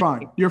ahead. No, you're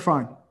fine. You're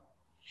fine.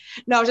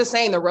 No, I was just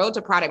saying the road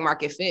to product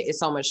market fit is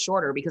so much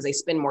shorter because they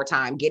spend more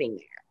time getting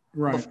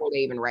there before they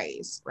even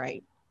raise,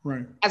 right?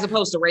 Right. As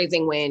opposed to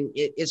raising when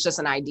it's just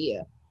an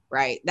idea,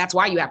 right? That's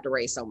why you have to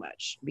raise so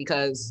much,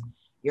 because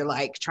you're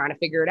like trying to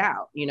figure it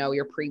out. You know,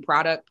 you're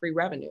pre-product,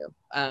 pre-revenue.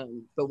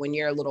 But when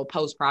you're a little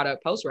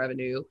post-product,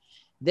 post-revenue,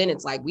 then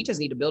it's like, we just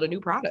need to build a new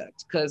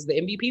product because the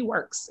MVP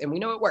works and we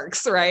know it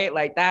works, right?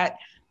 Like that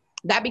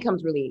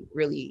becomes really,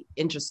 really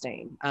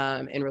interesting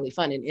and really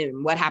fun.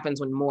 And what happens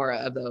when more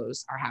of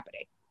those are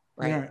happening,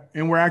 right? Yeah,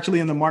 and we're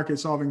actually in the market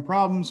solving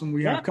problems, and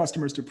we have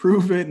customers to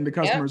prove it, and the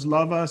customers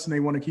love us, and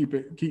they want to keep,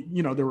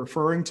 you know, they're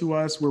referring to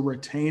us, we're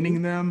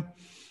retaining them,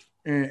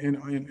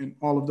 and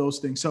all of those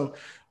things. So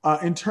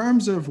in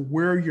terms of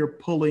where you're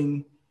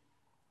pulling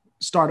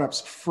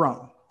startups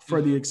from,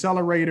 for the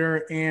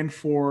accelerator and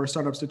for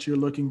startups that you're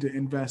looking to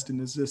invest in,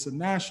 is this a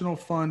national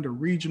fund, a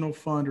regional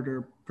fund, or there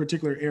are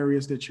particular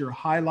areas that you're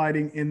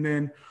highlighting? And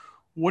then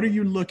what are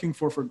you looking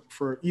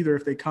for either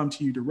if they come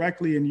to you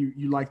directly and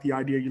you like the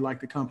idea, you like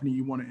the company,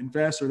 you want to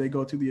invest, or they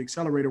go through the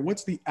accelerator?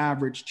 What's the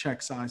average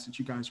check size that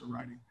you guys are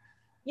writing?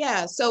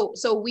 Yeah, so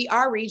we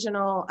are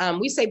regional.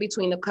 We say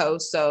between the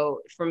coast.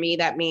 So for me,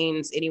 that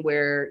means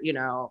anywhere, you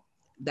know,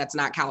 that's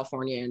not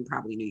California and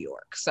probably New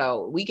York.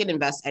 So we can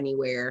invest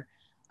anywhere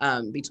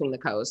between the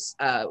coasts.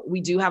 We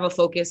do have a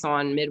focus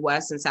on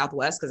Midwest and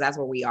Southwest because that's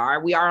where we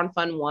are. We are on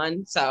Fund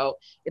 1, so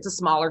it's a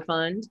smaller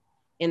fund.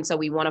 And so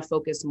we want to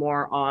focus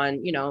more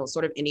on, you know,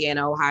 sort of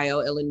Indiana, Ohio,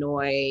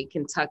 Illinois,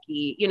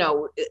 Kentucky, you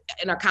know,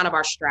 in our kind of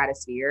our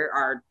stratosphere,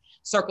 our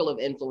circle of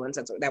influence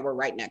that we're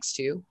right next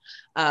to.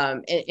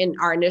 And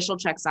our initial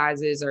check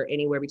sizes are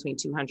anywhere between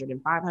 200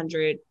 and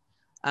 500.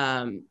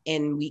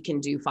 And we can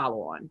do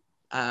follow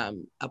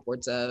on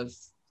upwards of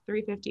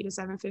 350 to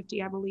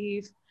 750, I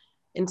believe,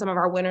 in some of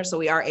our winners. So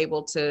we are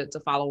able to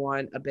follow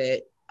on a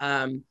bit.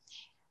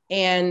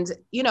 And,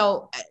 you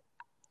know,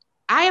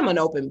 I am an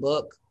open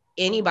book.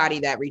 Anybody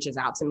that reaches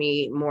out to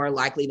me, more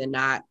likely than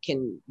not,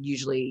 can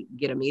usually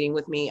get a meeting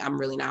with me. I'm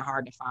really not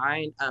hard to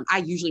find. I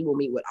usually will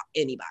meet with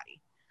anybody.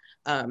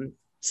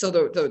 So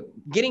the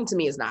getting to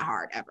me is not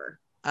hard ever.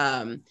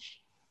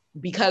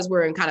 Because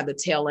we're in kind of the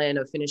tail end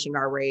of finishing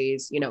our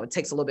raise, you know, it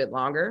takes a little bit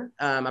longer.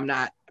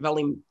 I've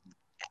only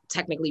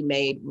technically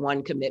made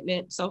one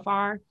commitment so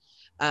far,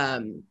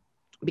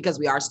 because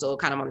we are still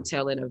kind of on the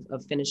tail end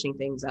of finishing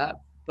things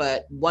up.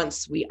 But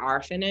once we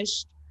are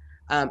finished,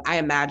 I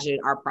imagine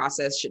our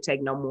process should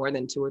take no more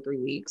than 2 or 3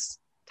 weeks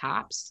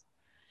tops.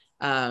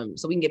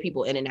 So we can get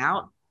people in and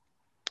out.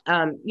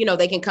 You know,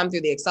 they can come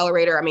through the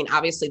accelerator. I mean,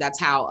 obviously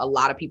that's how a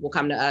lot of people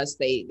come to us.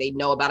 They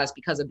know about us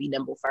because of Be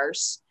Nimble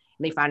first,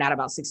 and they find out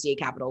about 68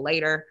 Capital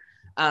later.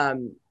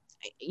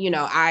 You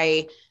know,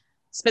 I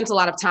spent a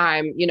lot of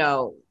time, you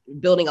know,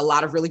 building a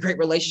lot of really great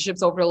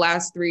relationships over the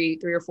last three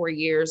or 4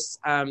 years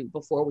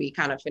before we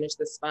kind of finished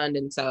this fund.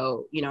 And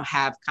so, you know,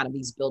 have kind of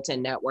these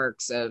built-in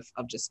networks of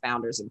just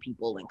founders and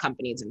people and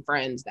companies and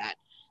friends that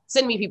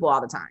send me people all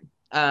the time.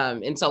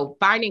 And so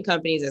finding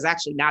companies is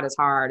actually not as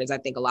hard as I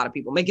think a lot of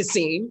people make it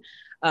seem.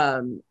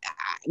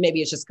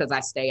 Maybe it's just because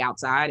I stay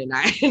outside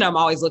and I'm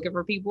always looking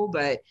for people,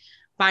 but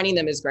finding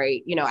them is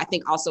great. You know, I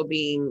think also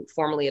being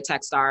formerly a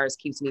Techstars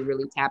keeps me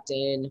really tapped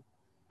in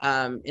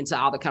into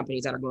all the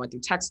companies that are going through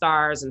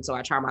Techstars. And so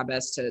I try my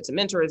best to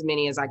mentor as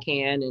many as I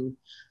can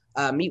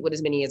and meet with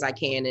as many as I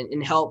can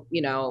and help,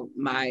 you know,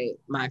 my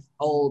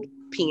old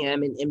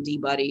PM and MD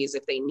buddies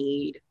if they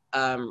need,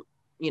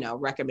 you know,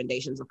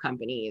 recommendations of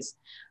companies.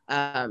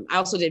 I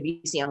also did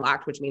VC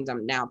Unlocked, which means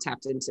I'm now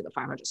tapped into the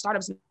 500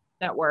 Startups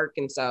Network.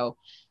 And so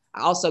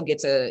I also get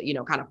to, you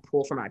know, kind of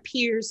pull from my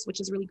peers,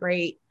 which is really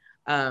great.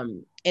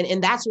 And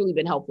that's really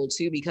been helpful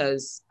too,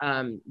 because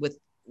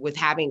with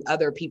having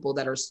other people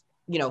that are,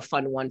 you know,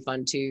 Fund 1,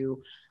 Fund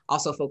 2,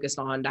 also focused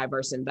on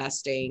diverse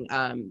investing,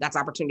 that's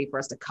opportunity for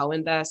us to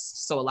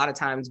co-invest. So a lot of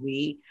times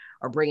we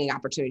are bringing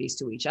opportunities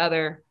to each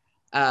other,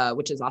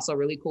 which is also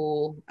really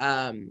cool.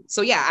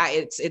 So yeah,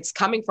 it's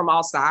coming from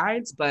all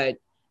sides, but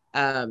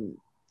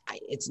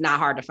it's not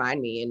hard to find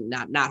me and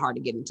not hard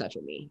to get in touch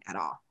with me at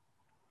all.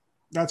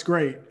 That's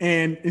great.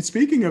 And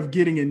speaking of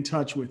getting in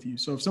touch with you,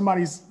 so if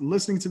somebody's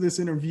listening to this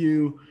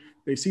interview,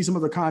 they see some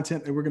of the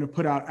content that we're going to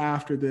put out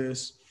after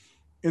this,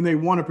 and they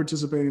want to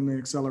participate in the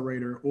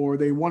accelerator, or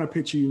they want to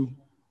pitch you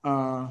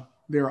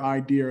their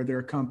idea or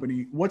their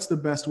company, what's the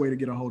best way to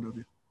get a hold of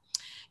you?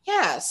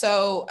 Yeah,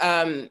 so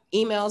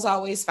email is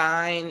always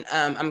fine.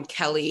 I'm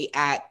Kelly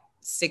at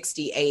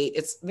 68.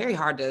 It's very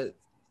hard to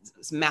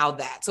mouth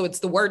that. So it's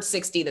the word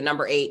 60, the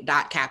number 8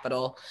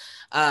 .capital.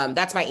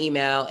 That's my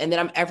email. And then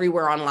I'm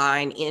everywhere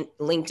online, in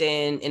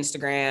LinkedIn,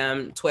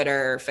 Instagram,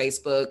 Twitter,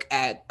 Facebook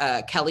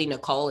at Kelly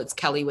Nicole. It's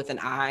Kelly with an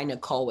I,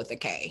 Nicole with a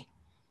K.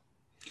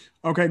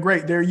 Okay,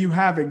 great. There you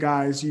have it,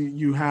 guys.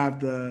 You have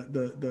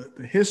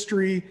the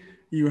history.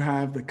 You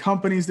have the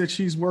companies that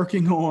she's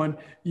working on.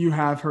 You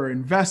have her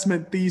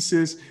investment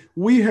thesis.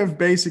 We have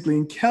basically,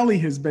 and Kelly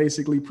has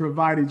basically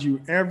provided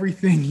you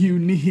everything you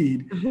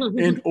need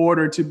in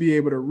order to be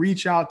able to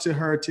reach out to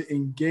her, to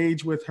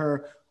engage with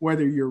her,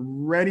 whether you're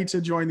ready to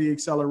join the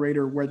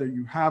accelerator, whether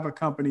you have a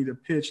company to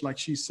pitch. Like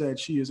she said,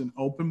 she is an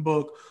open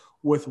book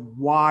with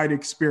wide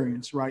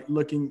experience, right?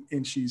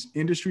 And she's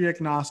industry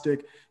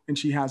agnostic, and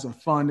she has a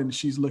fund, and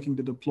she's looking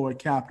to deploy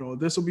capital.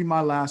 This will be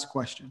my last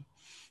question.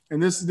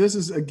 And this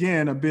is,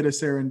 again, a bit of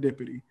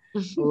serendipity.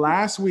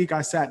 Last week,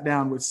 I sat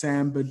down with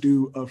Sam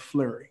Badu of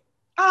Fleury.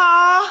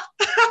 Ah.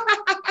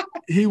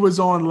 He was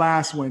on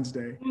last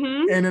Wednesday.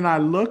 Mm-hmm. And then I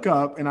look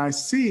up and I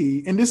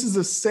see, and this is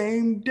the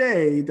same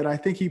day that I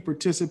think he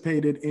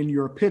participated in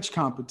your pitch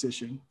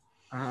competition.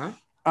 Uh-huh.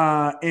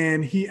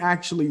 And he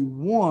actually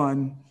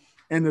won.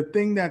 And the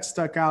thing that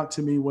stuck out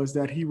to me was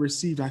that he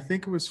received, I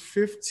think it was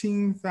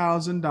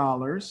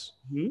 $15,000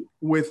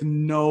 with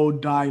no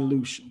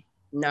dilution.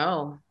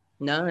 No,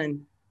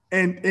 none.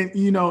 And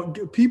you know,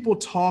 people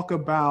talk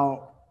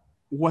about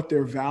what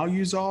their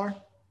values are,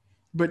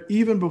 but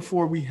even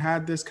before we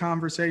had this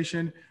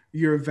conversation,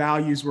 your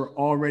values were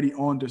already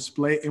on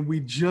display. And we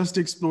just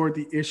explored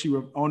the issue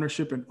of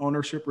ownership and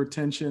ownership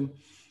retention.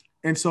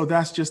 And so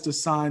that's just a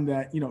sign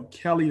that, you know,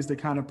 Kelly is the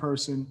kind of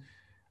person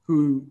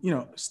who, you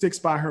know, sticks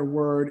by her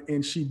word,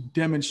 and she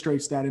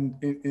demonstrates that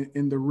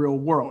in the real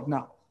world.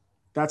 Now,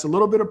 that's a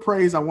little bit of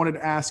praise. I wanted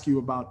to ask you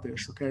about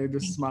this. Okay.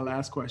 This is my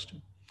last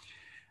question.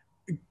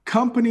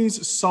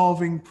 Companies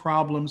solving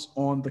problems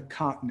on the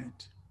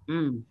continent.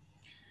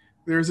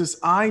 There's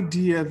this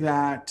idea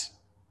that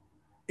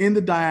in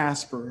the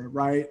diaspora,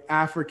 right,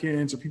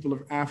 Africans or people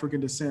of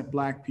African descent,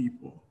 Black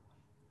people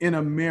in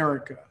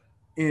America,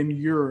 in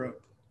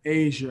Europe,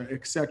 Asia,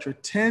 etc.,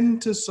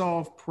 tend to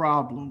solve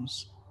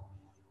problems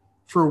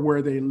for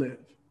where they live.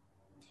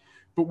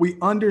 But we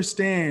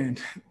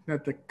understand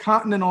that the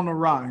continent on the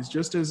rise,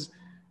 just as,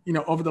 you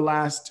know, over the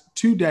last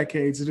 2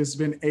 decades, it has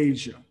been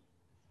Asia.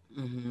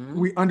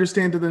 We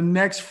understand that the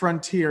next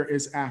frontier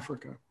is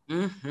Africa.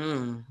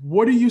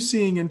 What are you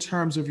seeing in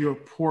terms of your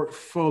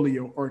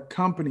portfolio or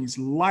companies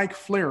like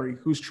Fleury,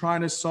 who's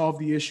trying to solve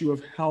the issue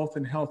of health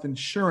and health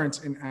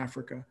insurance in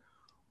Africa?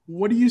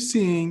 What are you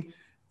seeing,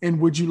 and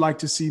would you like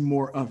to see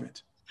more of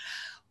it?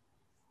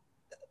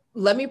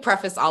 Let me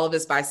preface all of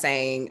this by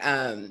saying,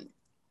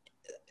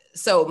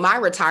 so my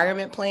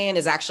retirement plan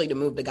is actually to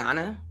move to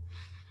Ghana.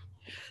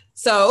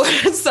 So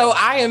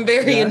I am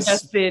very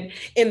invested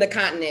in the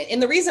continent.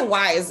 And the reason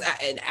why is,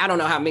 I don't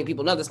know how many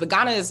people know this, but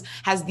Ghana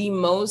has the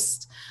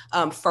most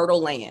fertile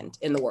land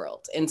in the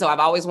world. And so I've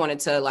always wanted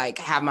to like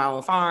have my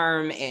own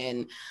farm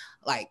and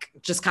like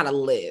just kind of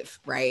live,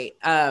 right?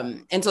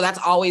 And so that's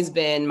always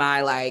been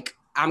my like,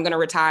 I'm going to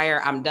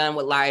retire. I'm done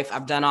with life.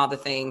 I've done all the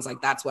things.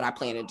 Like, that's what I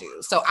plan to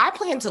do. So I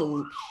plan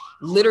to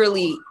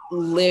literally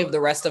live the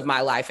rest of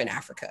my life in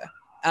Africa.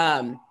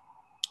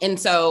 And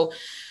so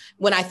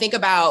when I think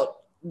about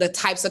the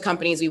types of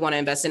companies we want to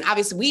invest in,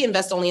 obviously we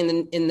invest only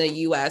in the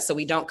US. So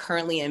we don't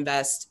currently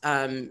invest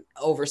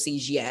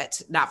overseas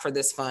yet, not for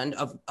this fund.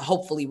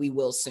 Hopefully we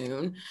will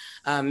soon,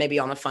 maybe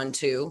on a fund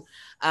too.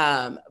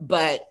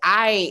 But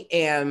I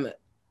am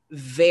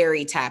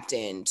very tapped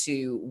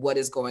into what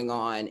is going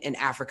on in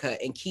Africa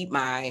and keep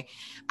my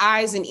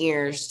eyes and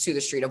ears to the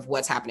street of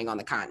what's happening on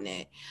the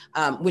continent,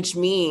 which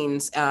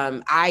means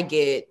I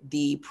get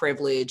the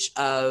privilege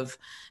of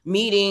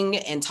meeting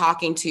and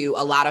talking to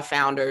a lot of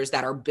founders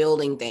that are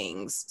building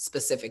things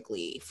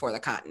specifically for the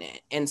continent.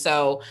 And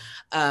so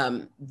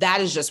that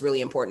is just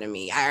really important to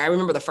me. I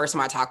remember the first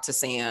time I talked to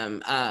Sam,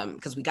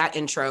 because we got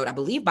introed, I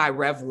believe by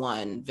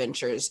Rev1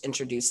 Ventures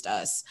introduced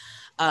us.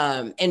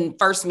 And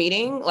first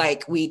meeting,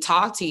 like we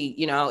talked,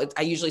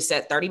 I usually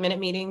set 30-minute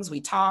meetings.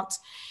 We talked,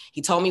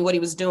 he told me what he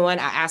was doing.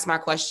 I asked my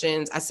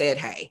questions. I said,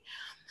 hey,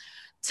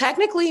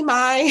 technically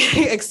my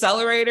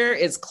accelerator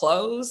is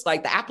closed.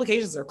 Like the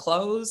applications are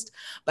closed,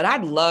 but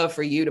I'd love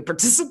for you to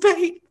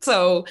participate.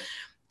 So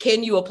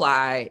can you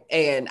apply?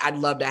 And I'd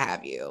love to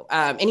have you.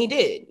 And he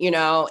did,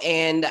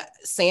 and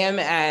Sam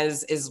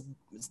is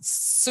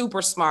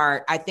super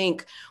smart. I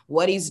think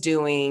what he's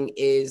doing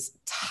is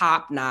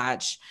top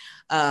notch.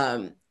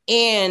 And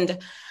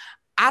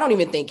I don't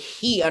even think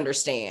he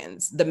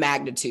understands the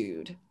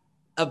magnitude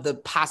of the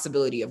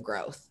possibility of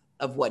growth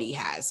of what he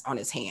has on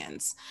his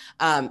hands.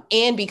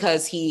 And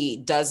because he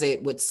does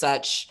it with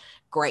such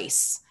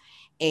grace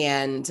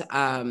and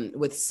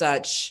with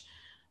such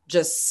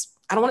just,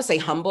 I don't want to say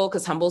humble,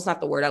 because humble is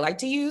not the word I like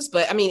to use,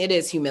 but I mean, it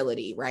is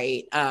humility,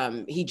 right?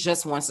 He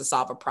just wants to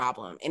solve a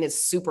problem, and it's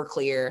super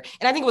clear.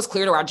 And I think it was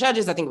clear to our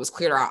judges. I think it was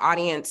clear to our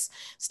audience.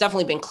 It's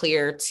definitely been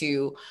clear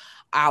to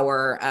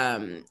our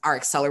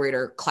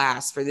accelerator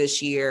class for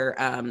this year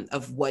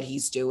of what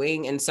he's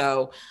doing. And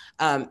so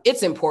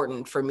it's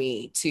important for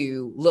me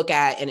to look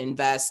at and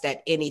invest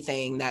at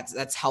anything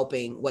that's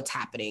helping what's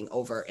happening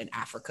over in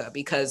Africa,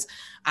 because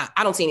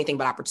I don't see anything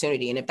but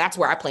opportunity. And if that's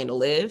where I plan to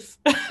live,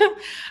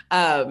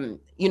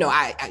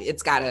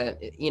 it's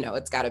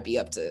gotta be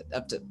up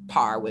to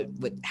par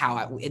with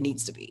how it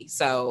needs to be.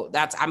 So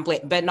I'm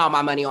betting all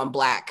my money on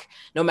Black,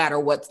 no matter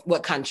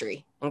what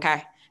country.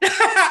 Okay.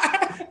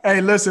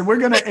 Hey, listen, we're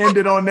going to end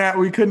it on that.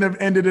 We couldn't have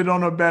ended it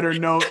on a better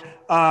note.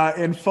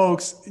 And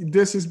folks,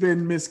 this has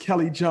been Miss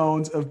Kelly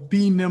Jones of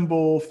Be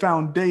Nimble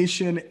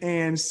Foundation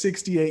and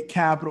 68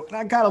 Capital. And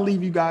I got to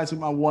leave you guys with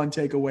my one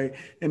takeaway.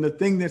 And the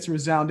thing that's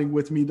resounding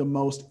with me the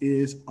most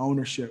is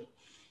ownership.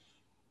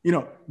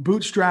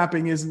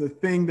 Bootstrapping isn't the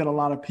thing that a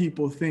lot of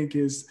people think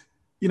is,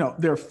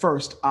 their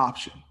first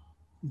option.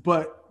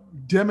 But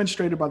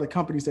demonstrated by the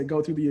companies that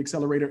go through the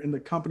accelerator and the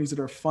companies that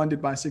are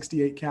funded by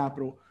 68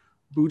 Capital.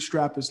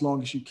 Bootstrap as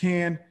long as you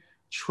can.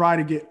 Try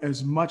to get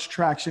as much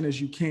traction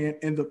as you can.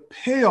 And the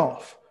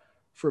payoff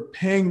for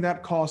paying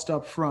that cost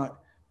up front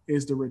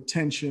is the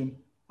retention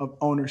of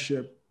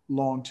ownership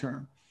long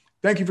term.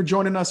 Thank you for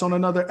joining us on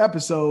another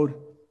episode.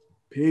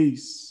 Peace.